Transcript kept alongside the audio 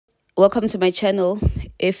Welcome to my channel.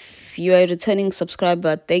 If you are a returning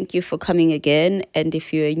subscriber, thank you for coming again. And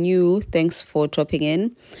if you are new, thanks for dropping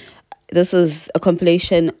in. This is a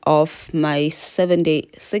compilation of my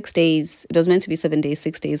 6 days. It was meant to be 7 days,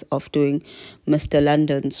 6 days of doing Mr.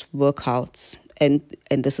 London's workouts. And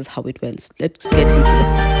this is how it went. Let's get into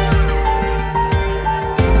it.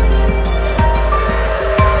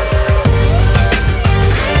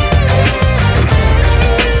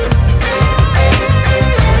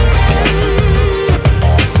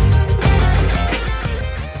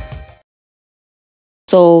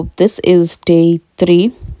 So this is day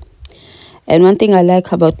 3, and one thing I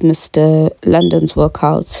like about Mr. London's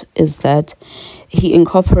workouts is that he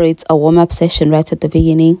incorporates a warm-up session right at the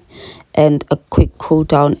beginning and a quick cool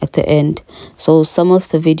down at the end. So some of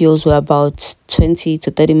the videos were about 20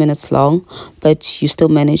 to 30 minutes long, but you still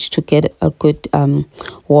managed to get a good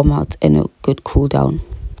warm-up and a good cool down.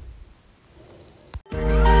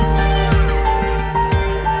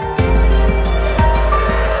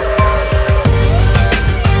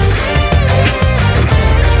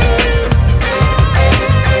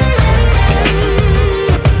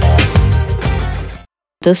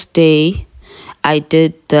 This day, I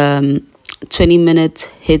did the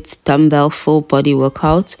 20-minute HIIT dumbbell full body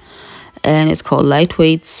workout, and it's called light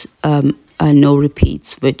weights, no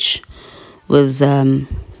repeats, which was very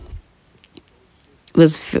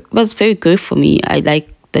good for me. I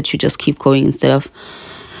like that you just keep going instead of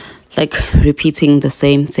like repeating the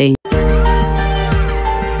same thing.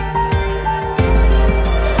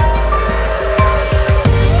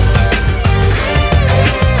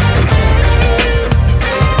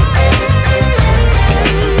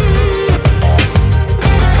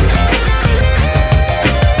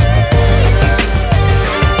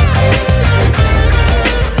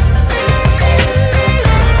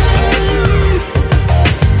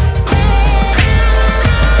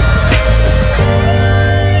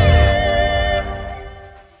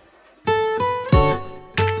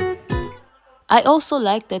 I also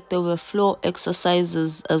like that there were floor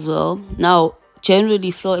exercises as well. Now, generally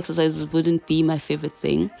floor exercises wouldn't be my favorite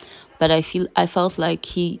thing, but I felt like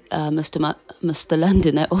Mr.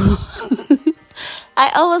 London,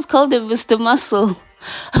 I always called him Mr. Muscle.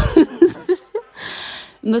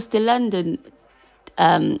 Mr. London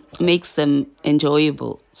makes them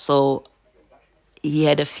enjoyable. So he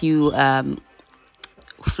had a few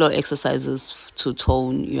floor exercises to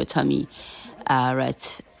tone your tummy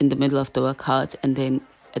right in the middle of the workout, and then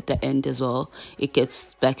at the end as well it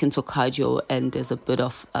gets back into cardio, and there's a bit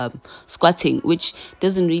of squatting, which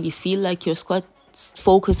doesn't really feel like you're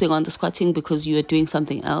focusing on the squatting because you are doing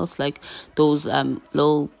something else, like those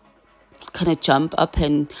little kind of jump up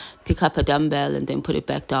and pick up a dumbbell and then put it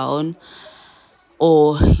back down,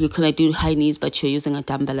 or you kind of do high knees but you're using a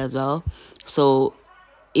dumbbell as well. So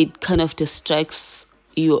it kind of distracts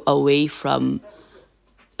you away from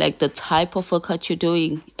like the type of workout you're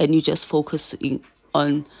doing, and you just focusing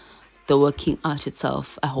on the working out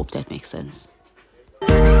itself. I hope that makes sense.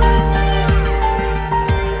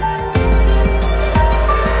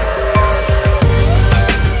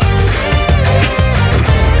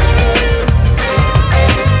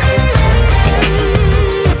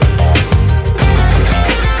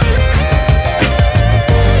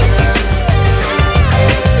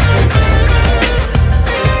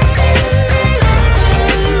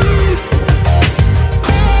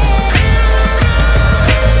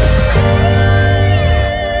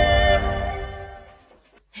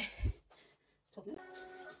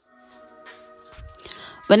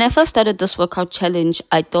 When I first started this workout challenge,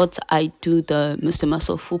 I thought I'd do the Mr.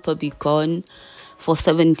 Muscle Fupa Be Gone for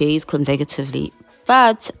 7 days consecutively.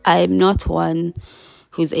 But I'm not one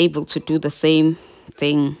who's able to do the same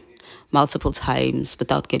thing multiple times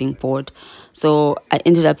without getting bored. So I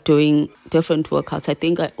ended up doing different workouts. I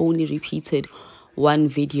think I only repeated one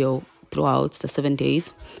video throughout the 7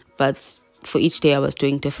 days, but for each day I was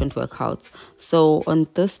doing different workouts. So on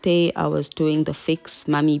this day, I was doing the Fix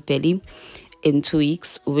Mummy Belly in 2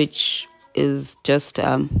 weeks, which is just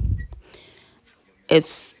it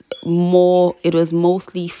was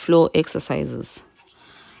mostly floor exercises,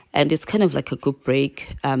 and it's kind of like a good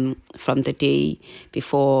break from the day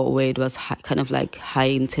before, where it was kind of like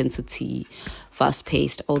high intensity, fast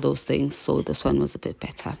paced, all those things. So this one was a bit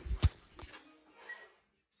better.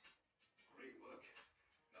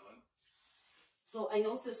 So I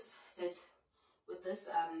noticed that with this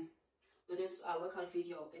workout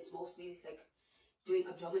video, it's mostly like doing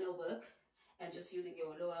abdominal work and just using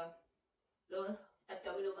your lower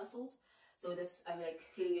abdominal muscles. So that's, I'm like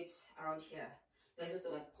feeling it around here. Let's just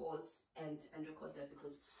like pause and record that,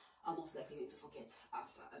 because I'm most likely going to forget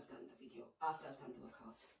after I've done the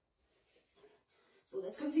workout. So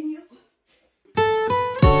let's continue.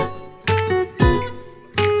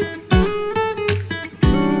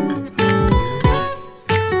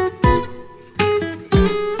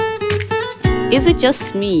 Is it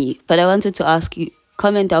just me? But I wanted to ask you,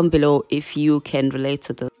 comment down below if you can relate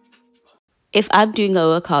to this. If I'm doing a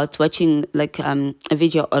workout, watching like a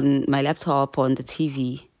video on my laptop or on the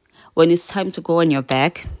TV, when it's time to go on your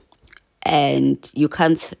back and you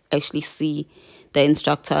can't actually see the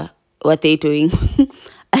instructor, what they're doing,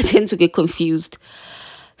 I tend to get confused.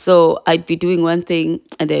 So I'd be doing one thing,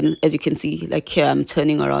 and then as you can see, like here, I'm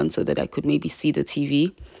turning around so that I could maybe see the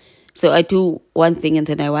TV. So I do one thing and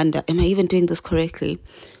then I wonder, am I even doing this correctly?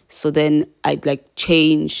 So then I'd like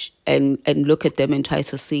change and look at them and try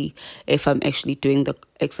to see if I'm actually doing the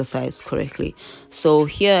exercise correctly. So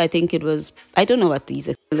here I think it was, I don't know what these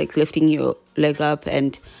are, like lifting your leg up,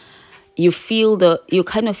 and you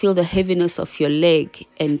kind of feel the heaviness of your leg,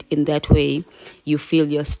 and in that way you feel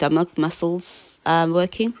your stomach muscles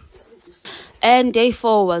working. And day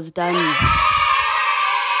 4 was done.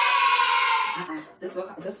 This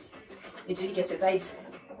workout, it really gets your thighs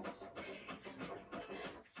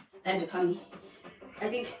and your tummy. I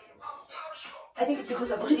think it's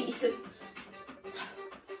because I've already eaten.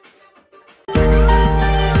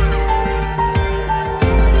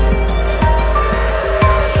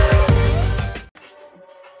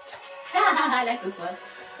 I like this one.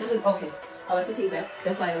 Okay. I was sitting back,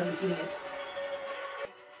 that's why I wasn't feeling it.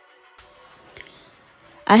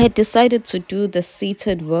 I had decided to do the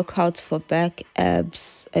seated workouts for back,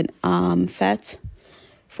 abs, and arm fat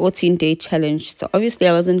 14-day challenge. So obviously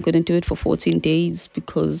I wasn't going to do it for 14 days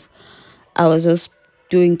because I was just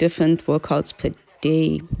doing different workouts per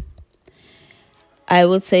day. I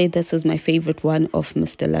would say this is my favorite one of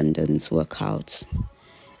Mr. London's workouts.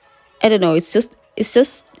 I don't know, it's just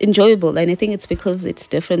enjoyable, and I think it's because it's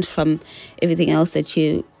different from everything else that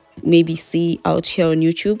you maybe see out here on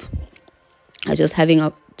YouTube. Just having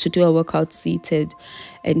to do a workout seated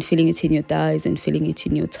and feeling it in your thighs and feeling it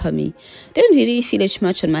in your tummy. Didn't really feel it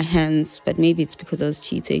much on my hands, but maybe it's because I was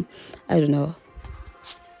cheating. I don't know.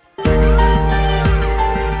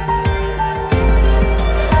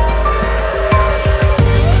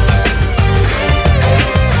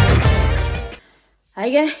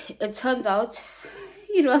 It turns out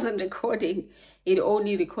it wasn't recording. It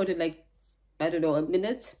only recorded like, I don't know, a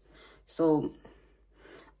minute. So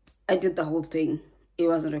I did the whole thing. It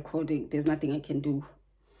wasn't recording. There's nothing I can do.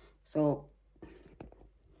 So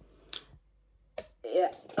yeah,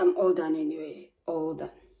 I'm all done anyway. All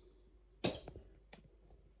done.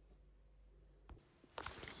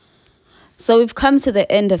 So we've come to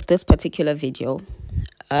the end of this particular video.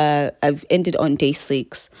 I've ended on day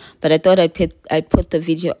 6, but I thought I'd put the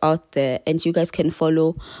video out there and you guys can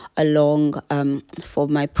follow along for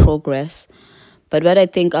my progress. But what I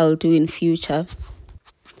think I'll do in future,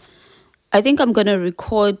 I think I'm gonna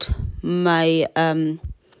record my kind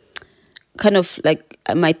of like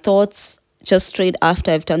my thoughts just straight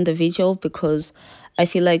after I've done the video, because I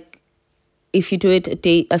feel like if you do it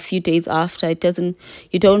a few days after,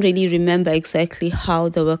 you don't really remember exactly how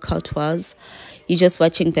the workout was. You're just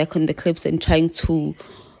watching back on the clips and trying to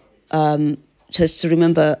just to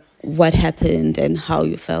remember what happened and how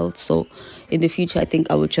you felt. So in the future, I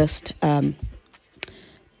think I will just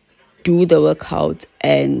do the workout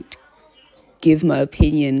and give my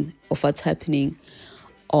opinion of what's happening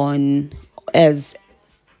on as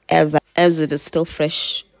it is still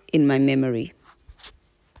fresh in my memory.